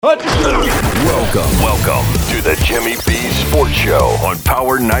Welcome to the Jimmy B Sports Show on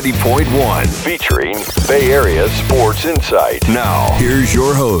Power 90.1, featuring Bay Area sports insight. Now, here's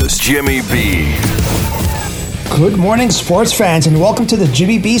your host, Jimmy B. Good morning, sports fans, and welcome to the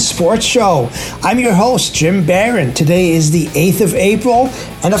Jimmy B Sports Show. I'm your host, Jim Barron. Today is the 8th of April,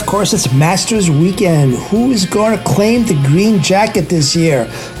 and of course, it's Masters weekend. Who is going to claim the green jacket this year?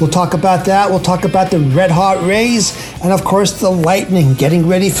 We'll talk about that. We'll talk about the Red Hot Rays, and of course, the Lightning getting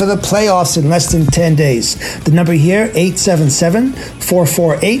ready for the playoffs in less than 10 days. The number here,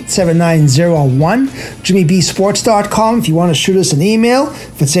 877-448-7901, jimmybsports.com. If you want to shoot us an email,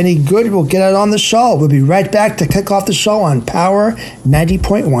 if it's any good, we'll get it on the show. We'll be right back to kick off the show on Power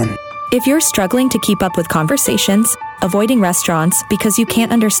 90.1. If you're struggling to keep up with conversations, avoiding restaurants because you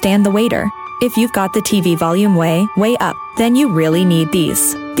can't understand the waiter, if you've got the TV volume way up, then you really need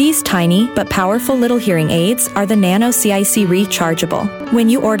these. These tiny but powerful little hearing aids are the Nano CIC rechargeable. When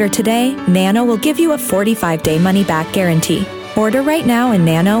you order today, Nano will give you a 45-day money-back guarantee. Order right now and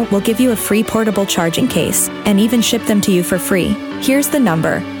Nano will give you a free portable charging case and even ship them to you for free. Here's the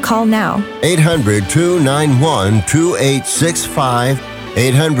number. Call now. 800-291-2865.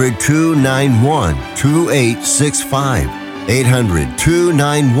 800-291-2865.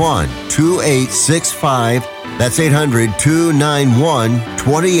 800-291-2865. That's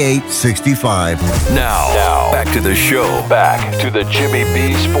 800-291-2865. Now, back to the show. Back to the Jimmy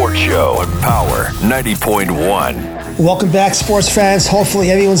B Sports Show on Power 90.1. Welcome back, sports fans. Hopefully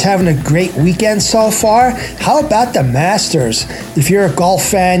everyone's having a great weekend so far. How about the Masters? If you're a golf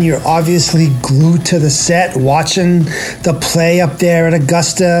fan, you're obviously glued to the set watching the play up there at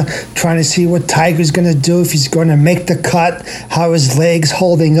Augusta, trying to see what Tiger's going to do, if he's going to make the cut, how his leg's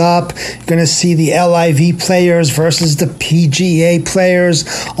holding up. You're going to see the LIV players versus the PGA players,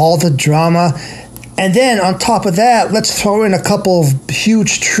 all the drama. And then on top of that, let's throw in a couple of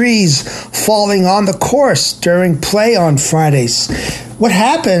huge trees falling on the course during play on Fridays. What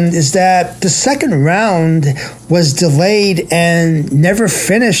happened is that the second round was delayed and never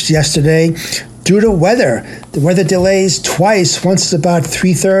finished yesterday due to weather. The weather delays twice, once at about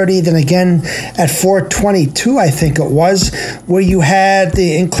 3:30, then again at 4:22, I think it was, where you had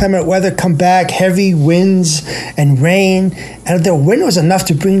the inclement weather come back, heavy winds and rain, and the wind was enough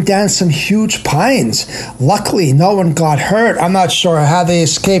to bring down some huge pines. Luckily, no one got hurt. I'm not sure how they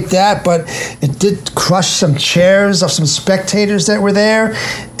escaped that, but it did crush some chairs of some spectators that were there,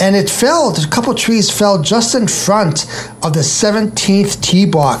 and it fell. A couple trees fell just in front of the 17th tee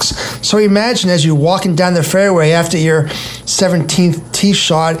box. So imagine as you're walking down the fairway after your 17th tee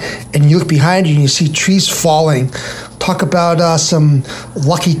shot and you look behind you and you see trees falling. Talk about some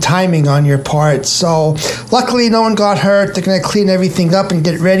lucky timing on your part. So luckily no one got hurt. They're going to clean everything up and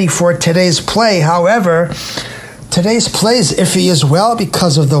get ready for today's play. However, today's play is iffy as well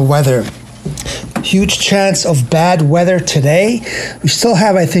because of the weather. Huge chance of bad weather today. We still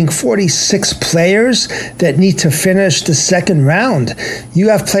have, I think, 46 players that need to finish the second round. You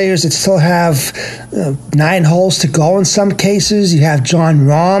have players that still have 9 holes to go in some cases. You have John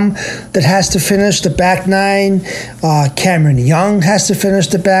Rahm that has to finish the back 9. Cameron Young has to finish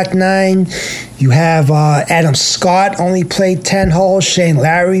the back 9. You have Adam Scott only played 10 holes. Shane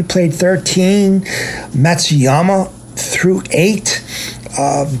Lowry played 13. Matsuyama through 8.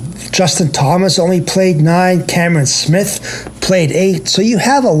 Justin Thomas only played 9. Cameron Smith played 8. So you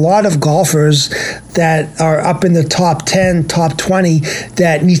have a lot of golfers that are up in the top 10, top 20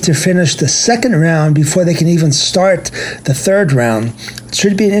 that need to finish the second round before they can even start the third round. It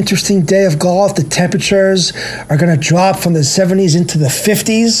should be an interesting day of golf. The temperatures are going to drop from the 70s into the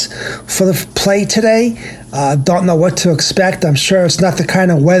 50s for the play today. Don't know what to expect. I'm sure it's not the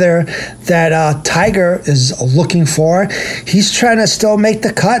kind of weather that Tiger is looking for. He's trying to still make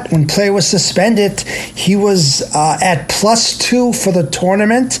the cut. When play was suspended, he was at +2 for the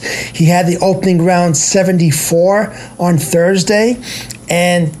tournament. He had the opening round 74 on Thursday,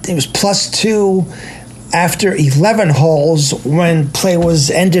 and it was +2 after 11 holes when play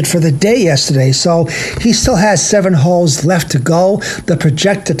was ended for the day yesterday. So he still has 7 holes left to go. The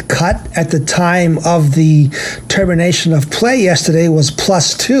projected cut at the time of the termination of play yesterday was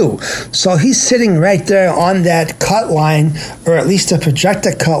 +2. So he's sitting right there on that cut line, or at least a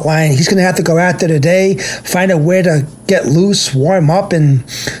projected cut line. He's going to have to go out there today, find a way to get loose, warm up, and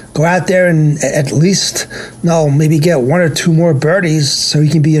go out there and at least, maybe get 1 or 2 more birdies so he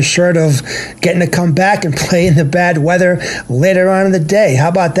can be assured of getting to come back and play in the bad weather later on in the day. How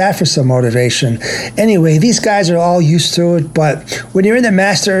about that for some motivation? Anyway, these guys are all used to it, but when you're in the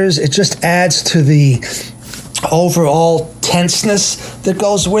Masters, it just adds to the overall tenseness that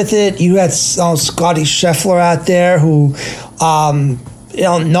goes with it. You had Scotty Scheffler out there who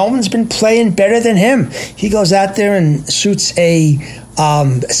no one's been playing better than him. He goes out there and shoots a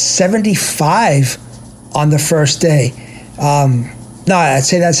 75 on the first day. No, I'd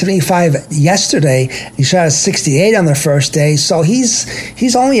say that 75 yesterday. He shot a 68 on the first day, so he's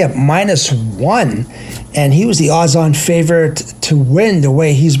only at -1, and he was the odds-on favorite to win the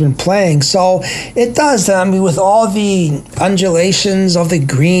way he's been playing. So it does. I mean, with all the undulations of the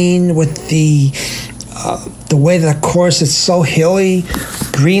green, with the way the course is so hilly,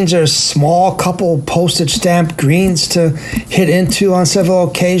 greens are small, couple postage stamp greens to hit into on several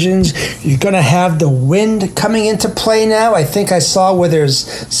occasions. You're going to have the wind coming into play now. I think I saw where there's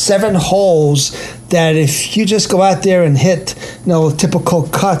 7 holes that if you just go out there and hit, typical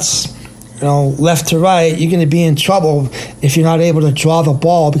cuts, left to right, you're going to be in trouble if you're not able to draw the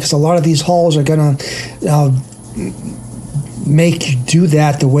ball, because a lot of these holes are going to make you do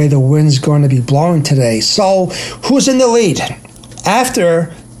that the way the wind's going to be blowing today. So who's in the lead? After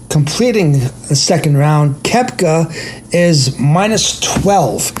completing the second round, Koepka is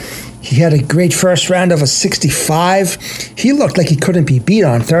 -12. He had a great first round of a 65. He looked like he couldn't be beat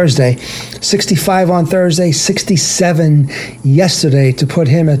on Thursday. 65 on Thursday, 67 yesterday to put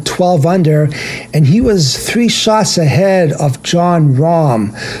him at 12 under. And he was 3 shots ahead of Jon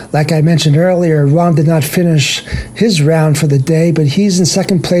Rahm. Like I mentioned earlier, Rahm did not finish his round for the day, but he's in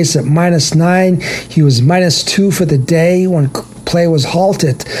second place at -9. He was -2 for the day when play was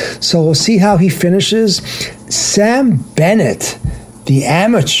halted. So we'll see how he finishes. Sam Bennett, the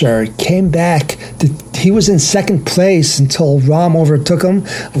amateur, came back. He was in second place until Rahm overtook him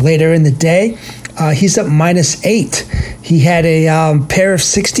later in the day. He's at -8. He had a pair of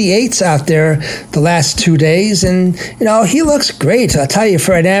 68s out there the last 2 days, and he looks great. I'll tell you,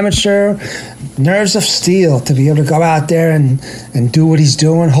 for an amateur, nerves of steel to be able to go out there and do what he's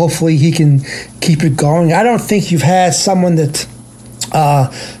doing. Hopefully he can keep it going. I don't think you've had someone that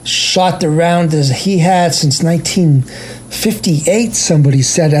shot the round as he had since 1958, somebody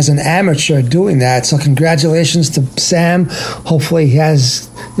said, as an amateur doing that. So congratulations to Sam. Hopefully he has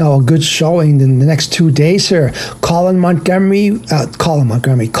a good showing in the next 2 days here. Colin Morikawa,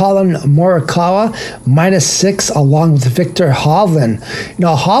 -6, along with Victor Hovland.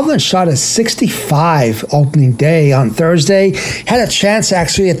 Hovland shot a 65 opening day on Thursday. Had a chance,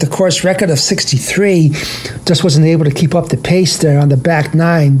 actually, at the course record of 63. Just wasn't able to keep up the pace there on the back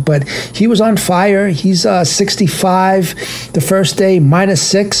 9. But he was on fire. He's 65 the first day,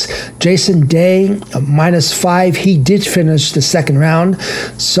 -6. Jason Day, -5. He did finish the second round.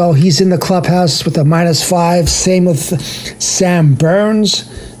 So he's in the clubhouse with a -5. Same with Sam Burns,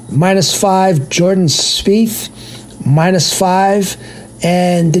 -5. Jordan Spieth, -5.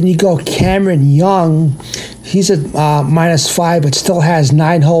 And then you go Cameron Young. He's at -5, but still has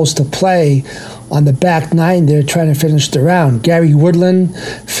 9 holes to play on the back 9 there, trying to finish the round. Gary Woodland,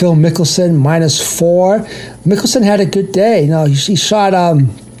 Phil Mickelson, -4. Mickelson had a good day. He shot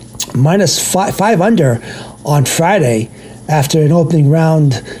 -5 under on Friday. After an opening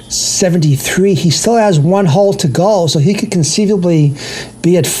round 73, he still has 1 hole to go, so he could conceivably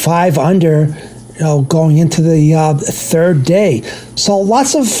be at 5 under, going into the third day. So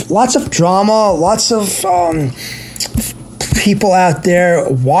lots of drama, lots of people out there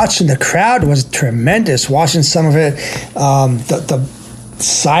watching. The crowd was tremendous. Watching some of it, the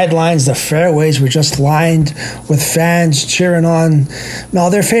sidelines, the fairways were just lined with fans cheering on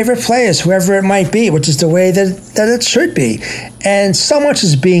their favorite players, whoever it might be, which is the way that it should be. And so much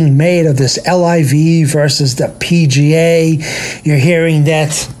is being made of this LIV versus the PGA. You're hearing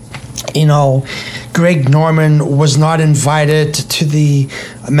that, Greg Norman was not invited to the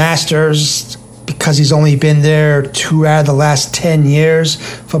Masters because he's only been there 2 out of the last 10 years,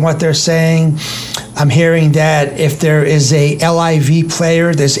 from what they're saying. I'm hearing that if there is a LIV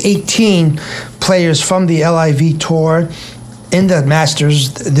player, there's 18 players from the LIV Tour in the Masters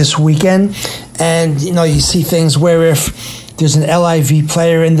this weekend. And, you see things where if there's an LIV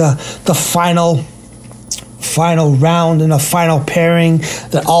player in the final round and a final pairing,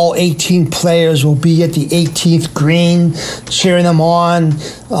 that all 18 players will be at the 18th green cheering them on.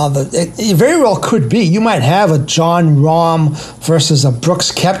 It very well could be. You might have a Jon Rahm versus a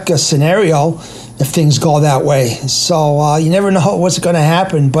Brooks Koepka scenario if things go that way. So you never know what's going to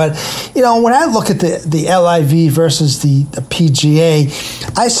happen. But, when I look at the LIV versus the PGA,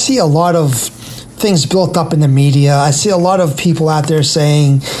 I see a lot of things built up in the media. I see a lot of people out there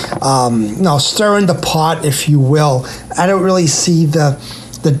saying, stirring the pot, if you will. I don't really see the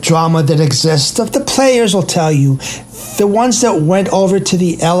drama that exists. The players will tell you, the ones that went over to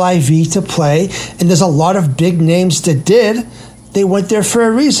the LIV to play, and there's a lot of big names that did, they went there for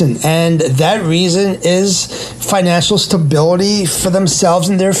a reason, and that reason is financial stability for themselves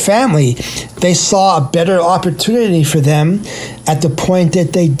and their family. They saw a better opportunity for them at the point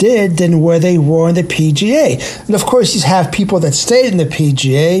that they did than where they were in the PGA. And of course, you have people that stayed in the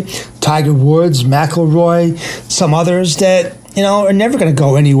PGA, Tiger Woods, McIlroy, some others that are never going to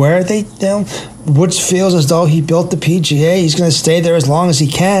go anywhere. Woods feels as though he built the PGA. He's going to stay there as long as he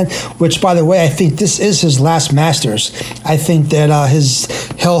can, which, by the way, I think this is his last Masters. I think that his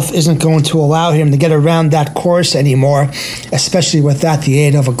health isn't going to allow him to get around that course anymore, especially without the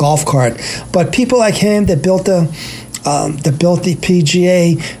aid of a golf cart. But people like him that built the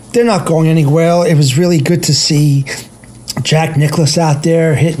PGA, they're not going anywhere. It was really good to see Jack Nicklaus out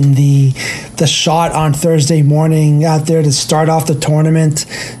there hitting the shot on Thursday morning out there to start off the tournament.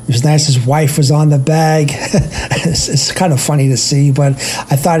 It was nice his wife was on the bag. It's kind of funny to see, but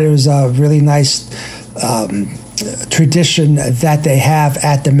I thought it was a really nice tradition that they have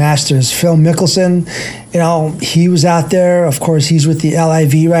at the Masters. Phil Mickelson, he was out there. Of course, he's with the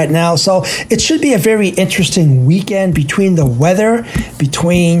LIV right now. So it should be a very interesting weekend between the weather,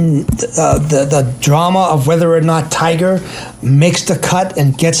 between the drama of whether or not Tiger makes the cut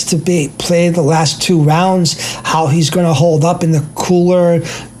and gets to play the last two rounds, how he's going to hold up in the cooler,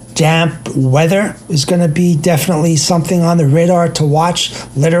 damp weather is going to be definitely something on the radar to watch,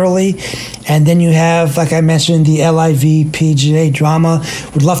 literally. And then you have, like I mentioned, the LIV PGA drama.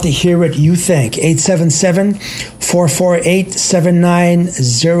 Would love to hear what you think.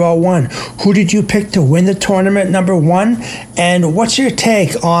 877-448-7901. Who did you pick to win the tournament, number one? And what's your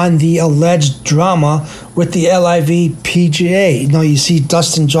take on the alleged drama with the LIV PGA? You see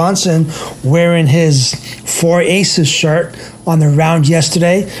Dustin Johnson wearing his Four Aces shirt on the round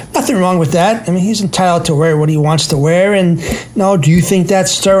yesterday. Nothing wrong with that. I mean, he's entitled to wear what he wants to wear. And do you think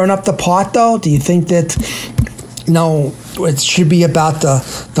that's stirring up the pot, though? Do you think that it should be about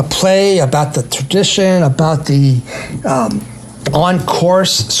the play, about the tradition, about the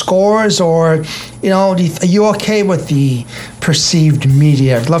on-course scores, or are you okay with the perceived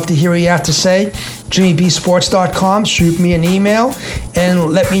media? I'd love to hear what you have to say. JimmyBSports.com. Shoot me an email and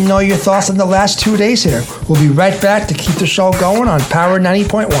let me know your thoughts on the last 2 days here. We'll be right back to keep the show going on Power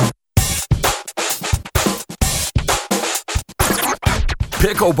 90.1.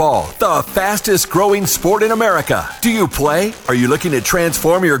 Pickleball, the fastest growing sport in America. Do you play? Are you looking to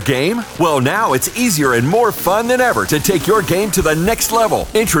transform your game? Well, now it's easier and more fun than ever to take your game to the next level.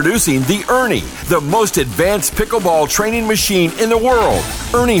 Introducing the Ernie, the most advanced pickleball training machine in the world.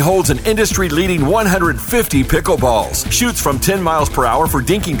 Ernie holds an industry-leading 150 pickleballs, shoots from 10 miles per hour for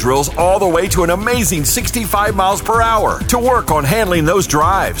dinking drills all the way to an amazing 65 miles per hour to work on handling those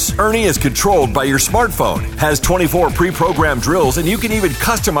drives. Ernie is controlled by your smartphone, has 24 pre-programmed drills, and you can even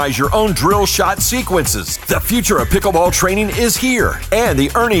customize your own drill shot sequences. The future of pickleball training is here, and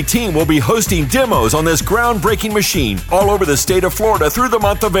the Ernie team will be hosting demos on this groundbreaking machine all over the state of Florida through the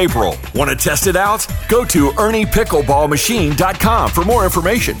month of April. Want to test it out? Go to ErniePickleballMachine.com for more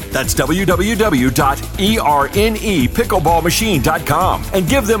information. That's www.ERNEPickleballMachine.com, and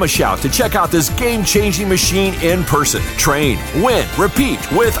give them a shout to check out this game-changing machine in person. Train, win, repeat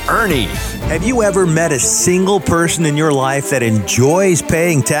with Ernie. Have you ever met a single person in your life that enjoys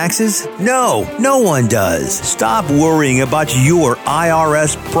paying taxes? No one does. Stop worrying about your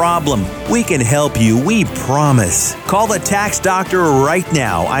IRS problem. We can help you, we promise. Call the tax doctor right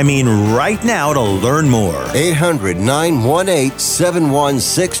now. I mean right now to learn more.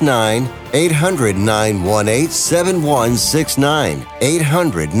 800-918-7169. 800-918-7169.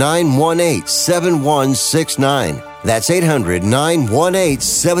 800-918-7169. That's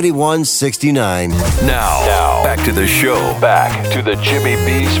 800-918-7169. Now, back to the show. Back to the Jimmy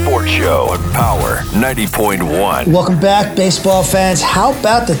B Sports Show on Power 90.1. Welcome back, baseball fans. How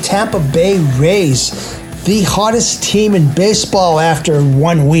about the Tampa Bay Rays? The hottest team in baseball after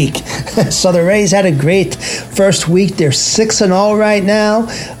 1 week. So the Rays had a great first week. They're 6-0 right now.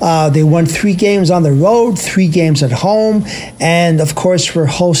 They won 3 games on the road, 3 games at home. And, of course, we're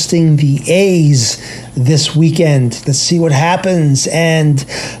hosting the A's this weekend. Let's see what happens. And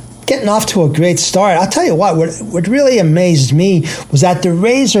getting off to a great start. I'll tell you what really amazed me was that the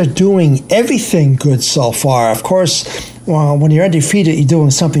Rays are doing everything good so far. Of course, when you're undefeated, you're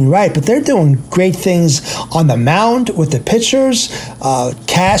doing something right, but they're doing great things on the mound with the pitchers.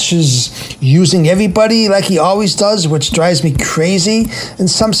 Cash is using everybody like he always does, which drives me crazy in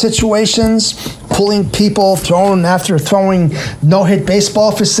some situations. Pulling people, throwing no-hit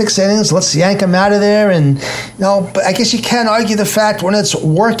baseball for 6 innings. Let's yank them out of there. And but I guess you can't argue the fact when it's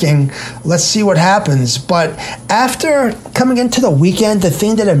working. Let's see what happens. But after coming into the weekend, the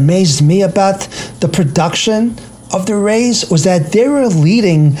thing that amazed me about the production of the Rays was that they were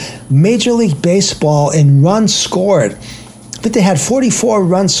leading Major League Baseball in runs scored. I think they had 44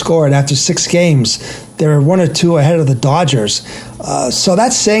 runs scored after 6 games. They were 1 or 2 ahead of the Dodgers. So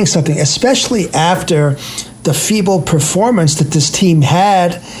that's saying something, especially after the feeble performance that this team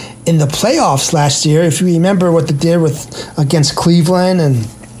had in the playoffs last year. If you remember what they did against Cleveland, and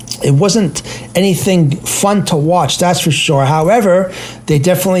it wasn't anything fun to watch, that's for sure. However, they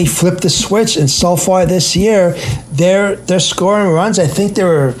definitely flipped the switch, and so far this year, they're scoring runs. I think they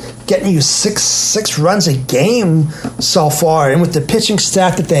were getting you six runs a game so far. And with the pitching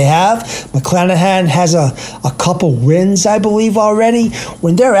staff that they have, McClanahan has a couple wins, I believe, already.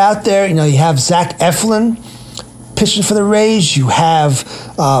 When they're out there, you have Zach Eflin pitching for the Rays. You have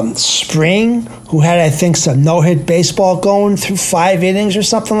Spring, who had, I think, some no-hit baseball going through 5 innings or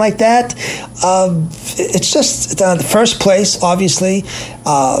something like that. It's just the first place, obviously.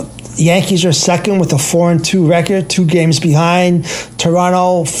 Yankees are second with a 4-2 record, 2 games behind.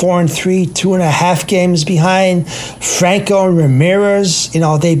 Toronto 4-3, 2.5 games behind. Franco and Ramirez,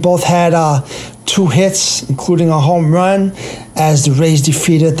 they both had 2 hits, including a home run, as the Rays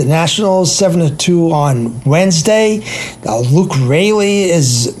defeated the Nationals 7-2 on Wednesday. Luke Raley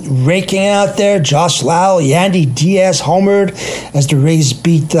is raking out there. Josh Lowell, Yandy Diaz homered as the Rays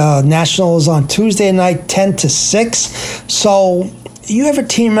beat the Nationals on Tuesday night 10-6. So you have a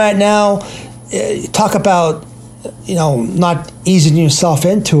team right now, talk about not easing yourself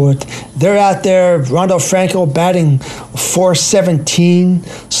into it. They're out there, Rondo Franco batting .417,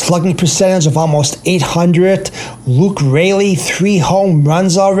 slugging percentage of almost .800. Luke Raley, 3 home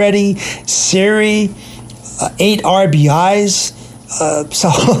runs already. Siri, 8 RBIs. So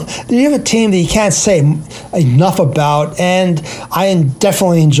you have a team that you can't say enough about, and I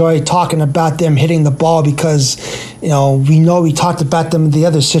definitely enjoy talking about them hitting the ball because, we talked about them in the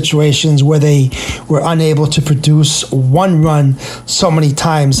other situations where they were unable to produce 1 run so many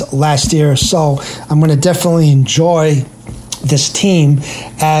times last year. So I'm going to definitely enjoy this team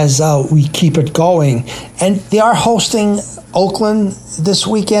as we keep it going. And they are hosting Oakland this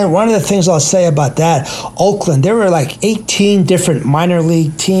weekend. One of the things I'll say about that, Oakland, there were like 18 different minor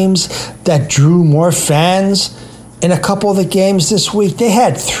league teams that drew more fans in a couple of the games this week. They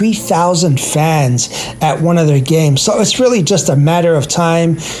had 3,000 fans at one of their games. So it's really just a matter of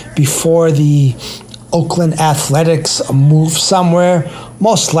time before the Oakland Athletics move somewhere.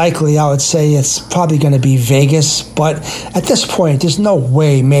 Most likely, I would say it's probably going to be Vegas. But at this point, there's no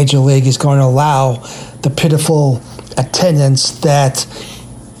way Major League is going to allow the pitiful attendance that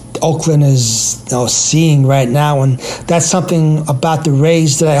Oakland is seeing right now. And that's something about the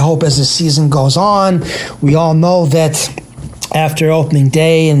Rays that I hope as the season goes on. We all know that after opening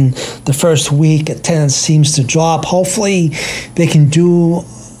day and the first week, attendance seems to drop. Hopefully they can do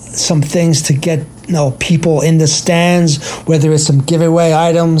some things to get people in the stands, whether it's some giveaway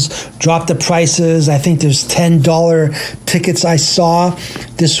items, drop the prices. I think there's $10 tickets I saw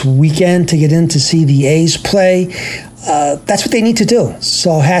this weekend to get in to see the A's play. That's what they need to do.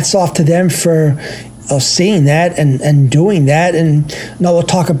 So hats off to them for seeing that and doing that. And we'll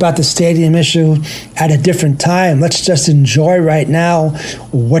talk about the stadium issue at a different time. Let's just enjoy right now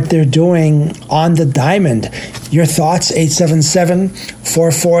what they're doing on the diamond. Your thoughts,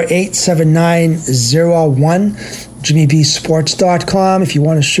 877-448-7901, jimmybsports.com. If you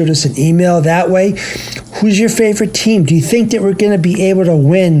want to shoot us an email that way. Who's your favorite team? Do you think that we're going to be able to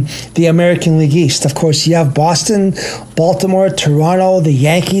win the American League East? Of course, you have Boston, Baltimore, Toronto, the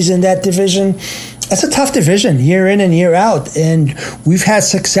Yankees in that division. That's a tough division year in and year out, and we've had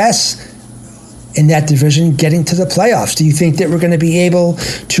success in that division getting to the playoffs. Do you think that we're going to be able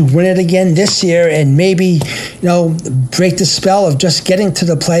to win it again this year and maybe, break the spell of just getting to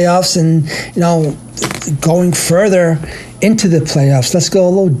the playoffs and, going further into the playoffs? Let's go a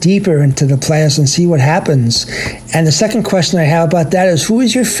little deeper into the playoffs and see what happens. And the second question I have about that is, who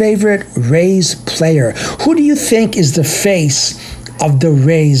is your favorite Rays player? Who do you think is the face of the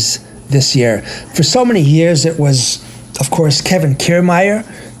Rays this year? For so many years, it was, of course, Kevin Kiermaier.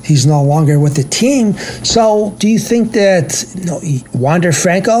 He's no longer with the team. So do you think that Wander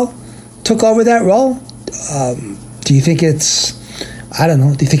Franco took over that role? Do you think it's, do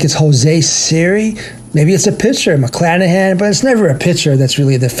you think it's Jose Siri? Maybe it's a pitcher, McClanahan, but it's never a pitcher that's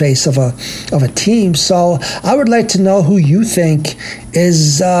really the face of a team. So I would like to know who you think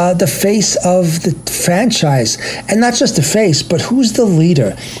is the face of the franchise. And not just the face, but who's the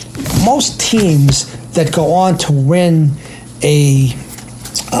leader? Most teams that go on to win a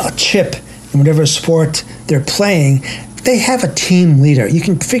chip in whatever sport they're playing they have a team leader. You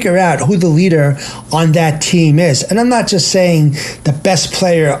can figure out who the leader on that team is. And I'm not just saying the best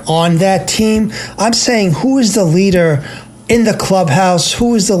player on that team. I'm saying who is the leader in the clubhouse,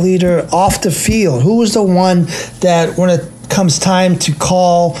 who is the leader off the field, who is the one that when it comes time to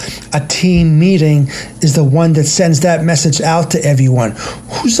call a team meeting is the one that sends that message out to everyone.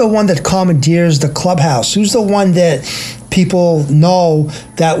 Who's the one that commandeers the clubhouse? Who's the one that people know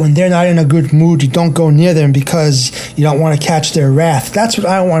that when they're not in a good mood, you don't go near them because you don't want to catch their wrath? That's what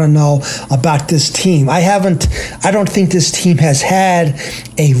I want to know about this team. I don't think this team has had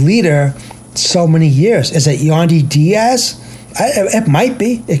a leader so many years. Is it Yandy Diaz? It might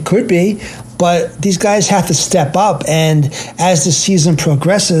be. It could be. But these guys have to step up, and as the season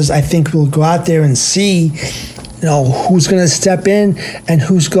progresses, I think we'll go out there and see, who's going to step in and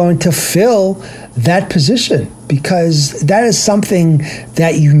who's going to fill that position, because that is something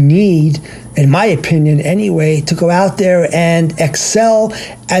that you need, in my opinion anyway, to go out there and excel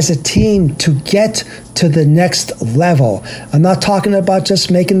as a team to get to the next level. I'm not talking about just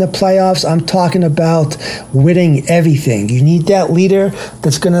making the playoffs. I'm talking about winning everything. You need that leader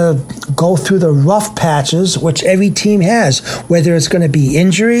that's going to go through the rough patches, which every team has, whether it's going to be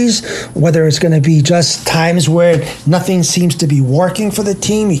injuries, whether it's going to be just times where nothing seems to be working for the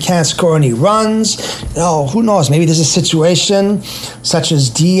team. You can't score any runs. Who knows? Maybe there's a situation such as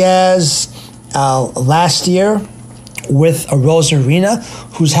Diaz last year with a Rosarina,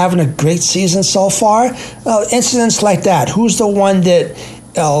 who's having a great season so far. Incidents like that. Who's the one that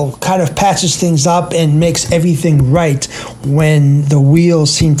kind of patches things up and makes everything right when the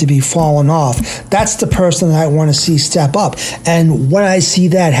wheels seem to be falling off? That's the person that I want to see step up. And when I see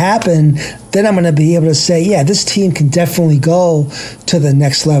that happen, then I'm going to be able to say, yeah, this team can definitely go to the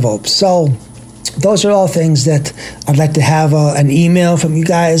next level. So those are all things that I'd like to have an email from you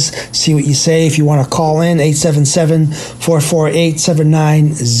guys, see what you say. If you want to call in,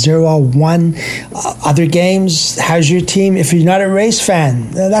 877-448-7901. Other games, how's your team? If you're not a Rays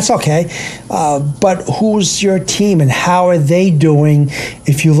fan, that's okay. But who's your team and how are they doing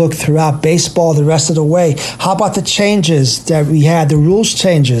if you look throughout baseball the rest of the way? How about the changes that we had, the rules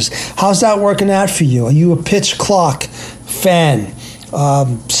changes? How's that working out for you? Are you a pitch clock fan?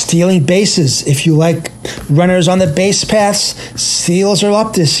 Stealing bases. If you like runners on the base paths, steals are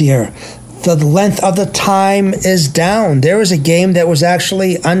up this year. The length of the time is down. There was a game that was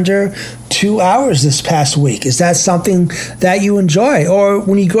actually under 2 hours this past week. Is that something that you enjoy? Or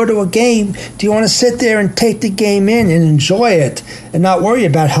when you go to a game, do you want to sit there and take the game in and enjoy it and not worry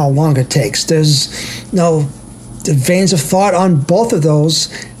about how long it takes? There's the veins of thought on both of those,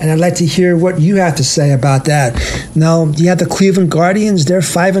 and I'd like to hear what you have to say about that. Now, you have the Cleveland Guardians. They're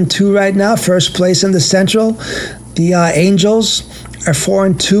 5-2 right now, first place in the Central. The Angels are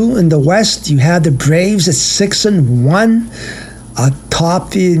 4-2 in the West. You have the Braves at 6-1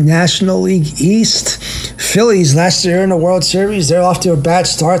 atop the National League East. Phillies last year in the World Series, they're off to a bad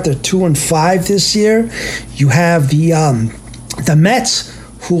start. They're 2-5 this year. You have the Mets,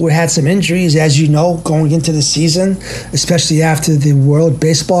 who had some injuries, as you know, going into the season, especially after the World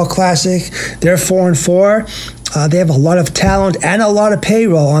Baseball Classic. They're 4-4. They have a lot of talent and a lot of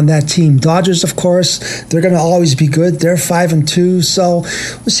payroll on that team. Dodgers, of course, they're going to always be good. They're 5-2. So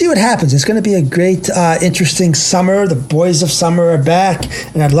we'll see what happens. It's going to be a great, interesting summer. The boys of summer are back,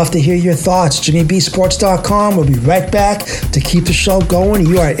 and I'd love to hear your thoughts. JimmyBSports.com. We'll be right back to keep the show going.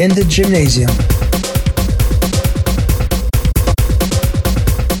 You are in the Jimnasium.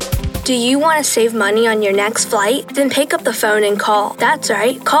 Do you want to save money on your next flight? Then pick up the phone and call. That's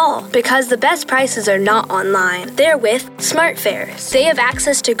right, call. Because the best prices are not online. They're with SmartFares. They have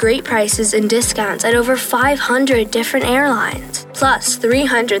access to great prices and discounts at over 500 different airlines. Plus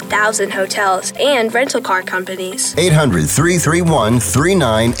 300,000 hotels and rental car companies.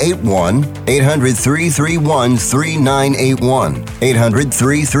 800-331-3981. 800-331-3981.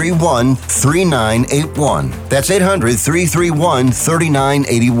 800-331-3981. That's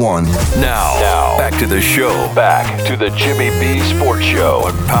 800-331-3981. Now, back to the show. Back to the Jimmy B Sports Show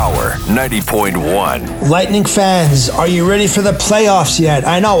on Power 90.1. Lightning fans, are you ready for the playoffs yet?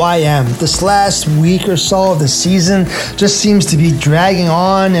 I know I am. This last week or so of the season just seems to be dragging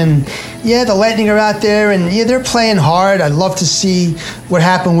on, and yeah, the Lightning are out there, and yeah, they're playing hard. I'd love to see what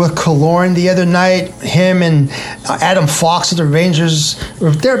happened with Killorn the other night. Him and Adam Fox of the Rangers,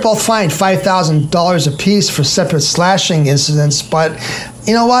 they're both fined $5,000 apiece for separate slashing incidents, but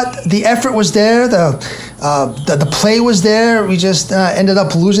you know what? The effort was there. The play was there. We just ended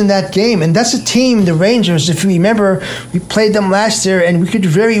up losing that game. And that's a team, the Rangers, if you remember, we played them last year, and we could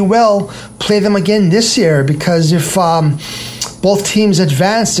very well play them again this year, because if Both teams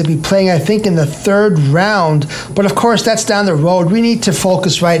advanced to be playing, I think, in the third round. But of course, that's down the road. We need to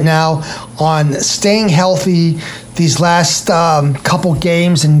focus right now on staying healthy these last couple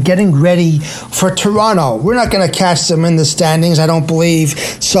games and getting ready for Toronto. We're not going to catch them in the standings, I don't believe.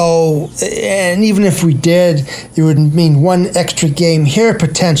 So, and even if we did, it would mean one extra game here,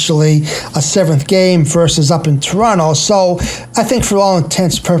 potentially, a seventh game versus up in Toronto. So I think for all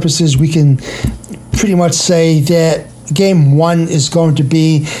intents and purposes, we can pretty much say that Game 1 is going to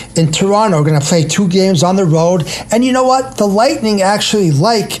be in Toronto. We're going to play 2 games on the road. And you know what? The Lightning actually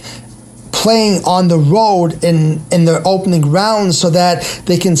like playing on the road in their opening round so that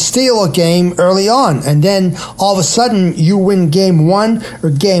they can steal a game early on. And then all of a sudden you win Game 1 or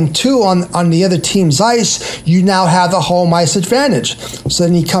Game 2 on the other team's ice. You now have the home ice advantage. So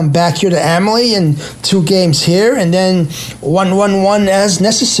then you come back here to Amalie and 2 games here and then 1-1-1 as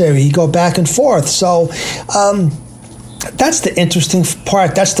necessary. You go back and forth. So, that's the interesting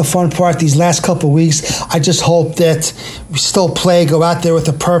part. That's the fun part these last couple of weeks. I just hope that we still go out there with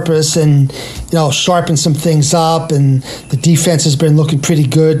a purpose and, sharpen some things up. And the defense has been looking pretty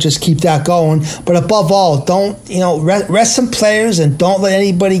good. Just keep that going. But above all, don't, rest some players and don't let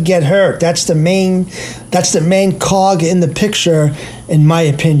anybody get hurt. That's the main cog in the picture, in my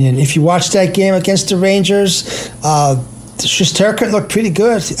opinion. If you watch that game against the Rangers, Shesterkin looked pretty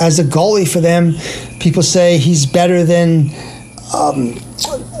good as a goalie for them. People say he's better than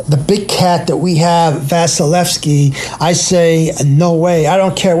the big cat that we have, Vasilevsky. I say, no way. I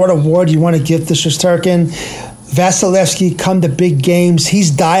don't care what award you want to give to Shesterkin. Vasilevsky come to big games.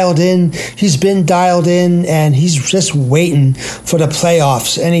 He's dialed in. He's been dialed in, and he's just waiting for the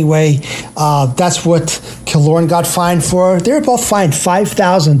playoffs. Anyway, that's what Killorn got fined for. They were both fined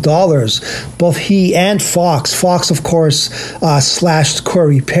 $5,000, both he and Fox. Fox, of course, slashed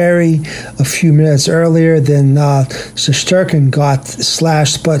Corey Perry a few minutes earlier than Shesterkin got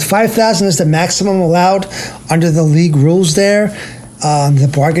slashed. But $5,000 is the maximum allowed under the league rules there,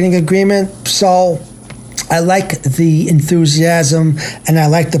 the bargaining agreement. So I like the enthusiasm and I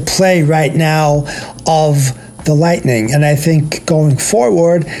like the play right now of the Lightning. And I think going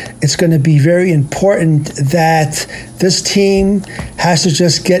forward, it's going to be very important that this team has to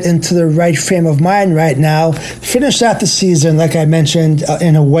just get into the right frame of mind right now, finish out the season, like I mentioned,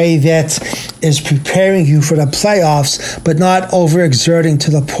 in a way that is preparing you for the playoffs, but not overexerting to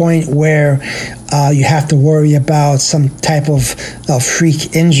the point where you have to worry about some type of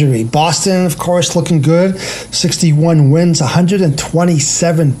freak injury. Boston, of course, looking good. 61 wins,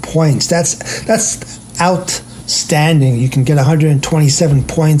 127 points. That's outstanding. You can get 127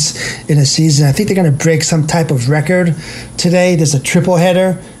 points in a season. I think they're going to break some type of record today. There's a triple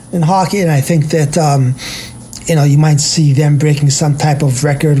header in hockey, and I think that you might see them breaking some type of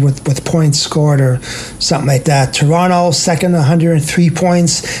record with points scored or something like that. Toronto, second, 103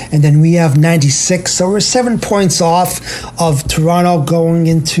 points, and then we have 96. So we're 7 points off of Toronto going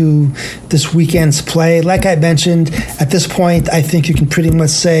into this weekend's play. Like I mentioned, at this point, I think you can pretty much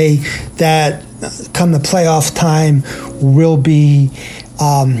say that come the playoff time, we'll be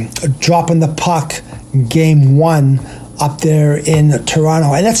dropping the puck Game 1 up there in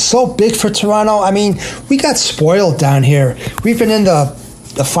Toronto. And that's so big for Toronto. I mean, we got spoiled down here. We've been in the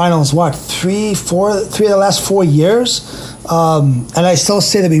finals, three of the last 4 years? And I still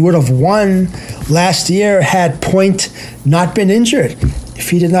say that we would have won last year had Point not been injured. If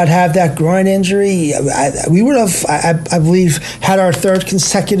he did not have that groin injury, we would have, I believe, had our 3rd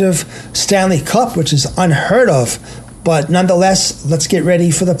consecutive Stanley Cup, which is unheard of. But nonetheless, let's get ready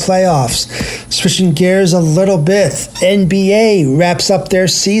for the playoffs. Switching gears a little bit, NBA wraps up their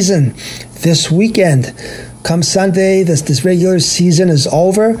season this weekend. Come Sunday, this regular season is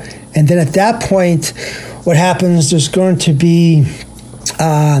over. And then at that point, what happens, there's going to be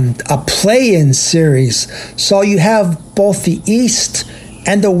a play-in series. So you have both the East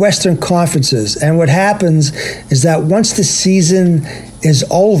and the Western conferences. And what happens is that once the season is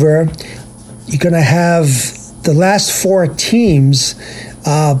over, you're going to have the last 4 teams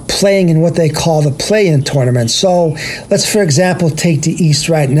playing in what they call the play-in tournament. So let's, for example, take the East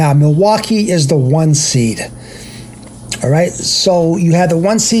right now. Milwaukee is the 1 seed. All right, so you have the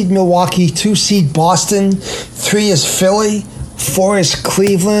 1 seed Milwaukee, 2 seed Boston, 3 is Philly, 4 is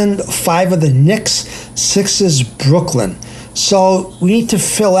Cleveland, 5 are the Knicks, 6 is Brooklyn. So we need to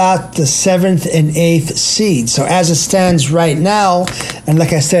fill out the 7th and 8th seed. So as it stands right now, and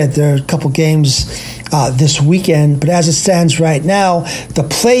like I said, there are a couple games this weekend, but as it stands right now, the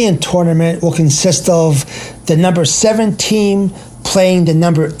play-in tournament will consist of the number 7 team playing the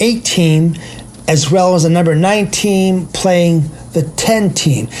number 8 team, as well as the number 9 team playing the 10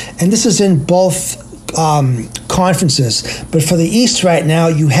 team. And this is in both conferences. But for the East right now,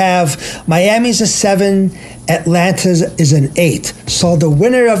 you have Miami's a 7, Atlanta is an 8. So the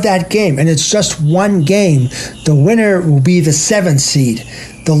winner of that game, and it's just one game, the winner will be the 7th seed.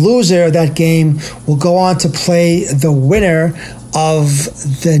 The loser of that game will go on to play the winner of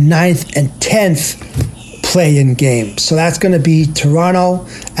the 9th and 10th play-in game. So that's going to be Toronto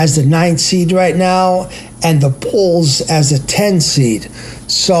as the 9th seed right now, and the Bulls as a 10 seed.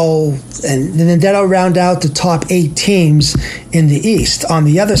 So, and then that'll round out the top 8 teams in the East. On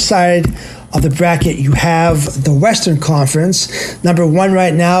the other side of the bracket, you have the Western Conference. Number 1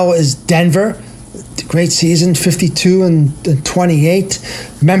 right now is Denver. Great season, 52 and 28.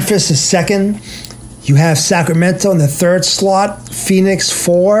 Memphis is 2nd. You have Sacramento in the 3rd slot, Phoenix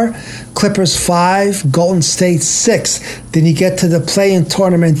 4, Clippers 5, Golden State 6. Then you get to the play-in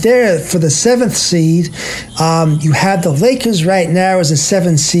tournament there for the 7th seed. You have the Lakers right now as a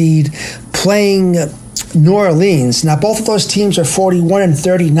 7th seed playing New Orleans. Now, both of those teams are 41 and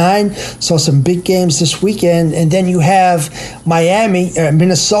 39, so some big games this weekend. And then you have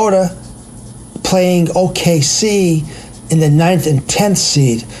Minnesota playing OKC in the 9th and 10th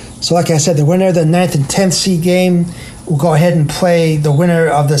seed. So like I said, the winner of the 9th and 10th seed game will go ahead and play the winner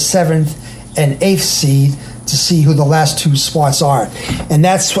of the 7th and 8th seed to see who the last 2 spots are. And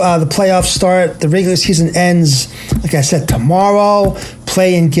that's the playoffs start. The regular season ends, like I said, tomorrow.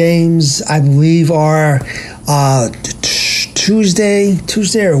 Play-in games, I believe, are Tuesday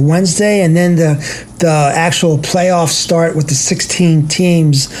or Wednesday. And then the actual playoffs start with the 16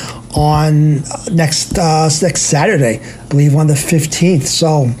 teams on next Saturday, I believe on the 15th.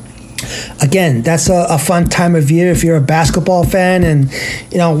 So again, that's a fun time of year if you're a basketball fan. And,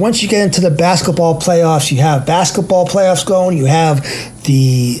 once you get into the basketball playoffs, you have basketball playoffs going, you have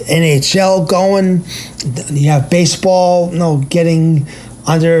the NHL going, you have baseball, getting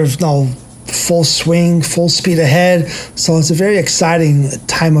under, full swing, full speed ahead. So it's a very exciting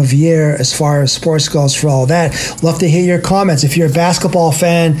time of year as far as sports goes for all that. Love to hear your comments. If you're a basketball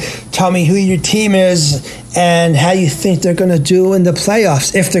fan, tell me who your team is and how you think they're going to do in the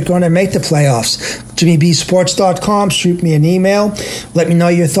playoffs, if they're going to make the playoffs. JimmyBSports.com, shoot me an email. Let me know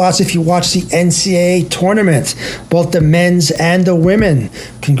your thoughts if you watch the NCAA tournament, both the men's and the women.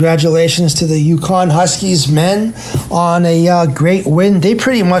 Congratulations to the Yukon Huskies men on a great win. They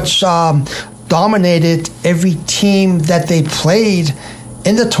pretty much dominated every team that they played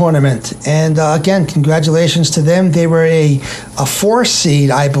in the tournament. And again, congratulations to them. They were a 4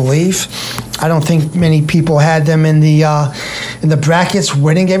 seed, I believe. I don't think many people had them in the brackets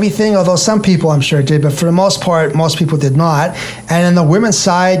winning everything, although some people I'm sure did, but for the most part, most people did not. And on the women's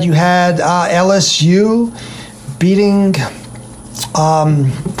side, you had LSU beating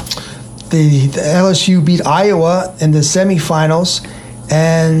the LSU beat Iowa in the semifinals.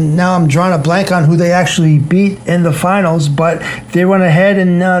 And now I'm drawing a blank on who they actually beat in the finals, but they went ahead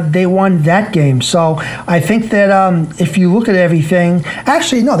and they won that game. So I think that if you look at everything,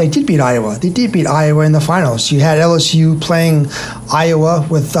 actually, no, they did beat Iowa. They did beat Iowa in the finals. You had LSU playing Iowa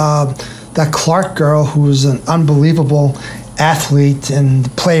with that Clark girl, who was an unbelievable athlete and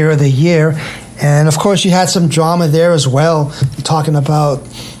player of the year. And, of course, you had some drama there as well. You're talking about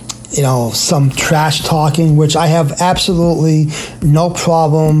some trash talking, which I have absolutely no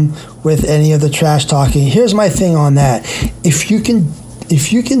problem with any of the trash talking. Here's my thing on that. If you can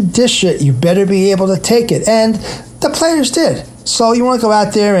dish it, you better be able to take it. And the players did. So you want to go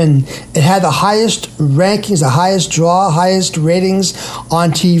out there, and it had the highest rankings, the highest draw, highest ratings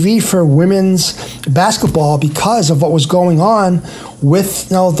on TV for women's basketball because of what was going on with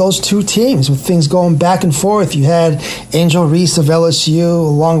those 2 teams, with things going back and forth. You had Angel Reese of LSU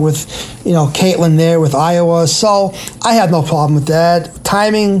along with Caitlin there with Iowa. So I have no problem with that.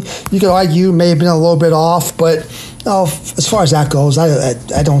 Timing, you could argue, may have been a little bit off, but as far as that goes,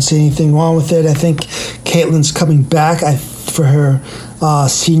 I don't see anything wrong with it. I think Caitlin's coming back for her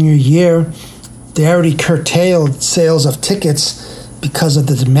senior year. They already curtailed sales of tickets because of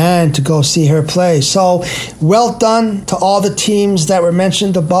the demand to go see her play. So well done to all the teams that were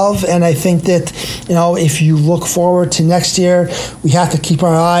mentioned above. And I think that, if you look forward to next year, we have to keep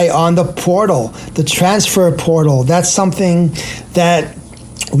our eye on the portal, the transfer portal. That's something that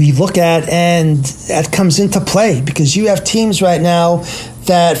we look at and that comes into play because you have teams right now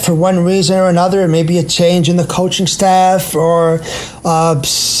that for one reason or another, maybe a change in the coaching staff or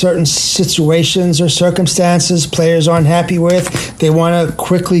certain situations or circumstances players aren't happy with. They want to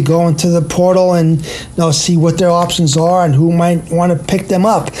quickly go into the portal and see what their options are and who might want to pick them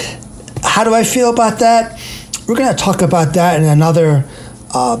up. How do I feel about that? We're going to talk about that in another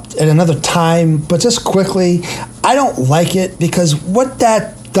time, but just quickly, I don't like it because what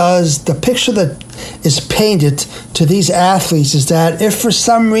that the picture that is painted to these athletes is that if for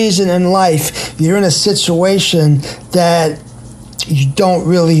some reason in life you're in a situation that you don't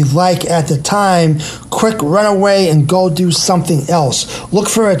really like at the time, quick run away and go do something else. Look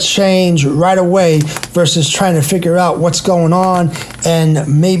for a change right away versus trying to figure out what's going on, and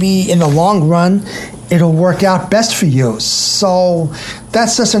maybe in the long run it'll work out best for you. So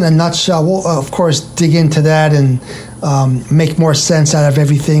that's just in a nutshell. We'll of course dig into that and make more sense out of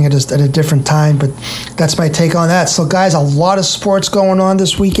everything at a different time, but that's my take on that. So guys, a lot of sports going on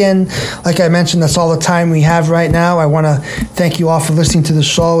this weekend. Like I mentioned, that's all the time we have right now. I want to thank you all for listening to the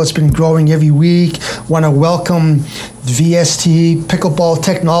show. It's been growing every week. Want to welcome VST Pickleball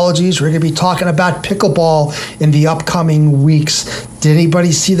Technologies. We're going to be talking about pickleball in the upcoming weeks. Did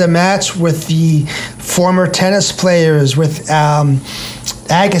anybody see the match with the former tennis players, with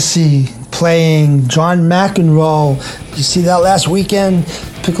Agassi playing John McEnroe? Did you see that last weekend?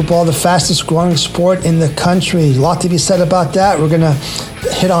 Pickleball, the fastest growing sport in the country. A lot to be said about that. We're going to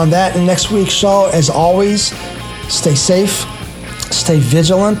hit on that in next week's show. As always, stay safe, stay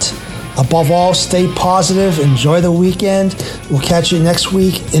vigilant. Above all, stay positive. Enjoy the weekend. We'll catch you next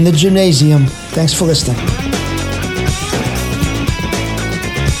week in the Jimnasium. Thanks for listening.